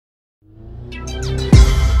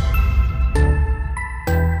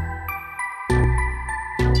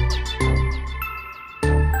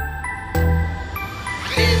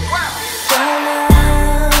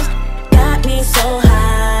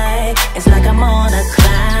I'm on a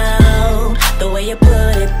cloud, the way you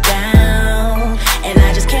put it down, and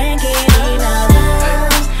I just can't get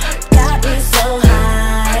enough. Got me so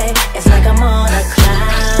high, it's like I'm on a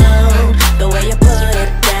cloud, the way you put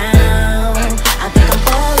it down. I think I'm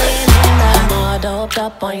falling in love. I'm all doped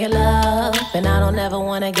up on your love, and I don't ever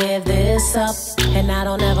wanna give this up, and I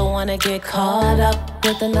don't ever wanna get caught up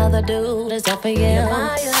with another dude. It's up for you.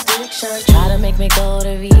 My addiction try to make me go to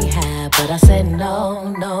rehab, but I said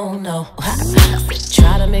no, no, no.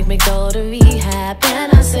 Try to make me go to rehab,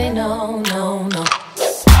 and I say no, no, no.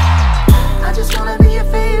 I just wanna be your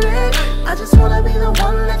favorite. I just wanna be the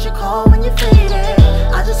one that you call when you're faded.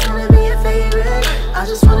 I just wanna be your favorite. I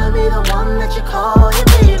just wanna be the one that you call your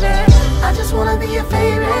baby. I just wanna be your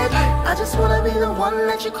favorite. I just wanna be the one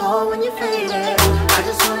that you call when you're faded. I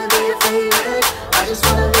just wanna be your favorite. I just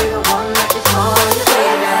wanna be the one that you call your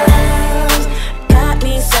baby. Got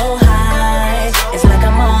me so high, it's like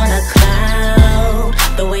I'm on a cloud,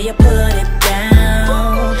 the way you put it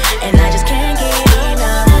down, and I just can't get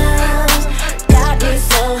enough. Got me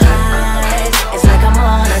so high, it's like I'm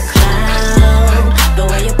on a cloud, the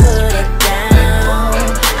way you put it down.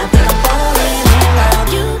 I think I'm falling in love.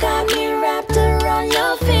 You got me wrapped around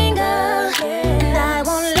your finger, and I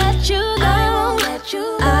won't let you go. I won't let you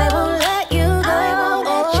go.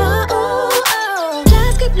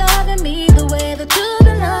 Just keep loving me the way that you've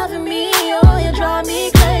been loving me. Oh, you drive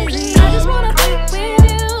me crazy. I just wanna be with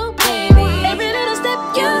you, baby. Every little step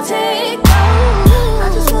you take. I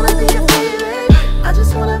just wanna be your favorite. I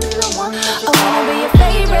just wanna be the one that you I call. wanna be your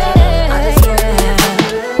favorite. I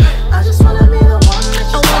just wanna be the one that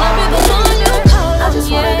you I wanna be the one you call. I just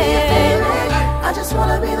wanna be your favorite. I just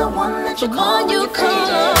wanna be the one that you call. One you call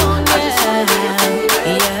on, I just wanna be your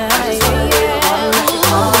favorite. yeah, I just wanna be the one that you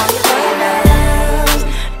call your favorite.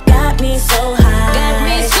 got me so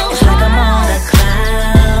high, it's like I'm on a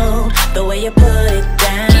cloud, the way you put it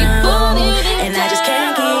down, and I just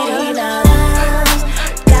can't get enough.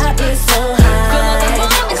 Got me so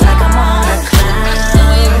high, it's like I'm on a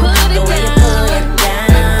cloud, the way you put it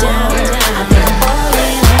down. I think I'm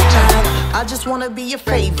falling in love. I just wanna be your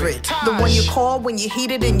favorite, the one you call when you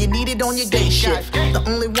heat it and you need it on your day shift, the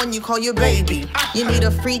only one you call your baby. You need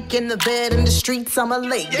a freak in the bed, in the streets, I'm a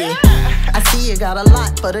lady. I see you got a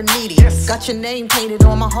lot for the needy. Got your name painted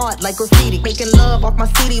on my heart like graffiti. Making love off my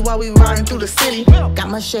CD while we riding through the city. Got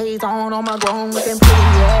my shades on my grown looking pretty,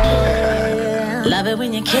 yeah. Love it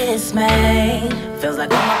when you kiss me, feels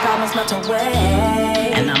like all my problems melt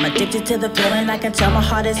away, and I'm addicted to the feeling. I can tell my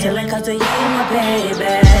heart is healing cause of you, my baby.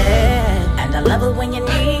 And I love it when you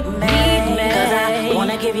need me, cause I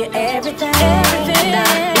wanna give you everything.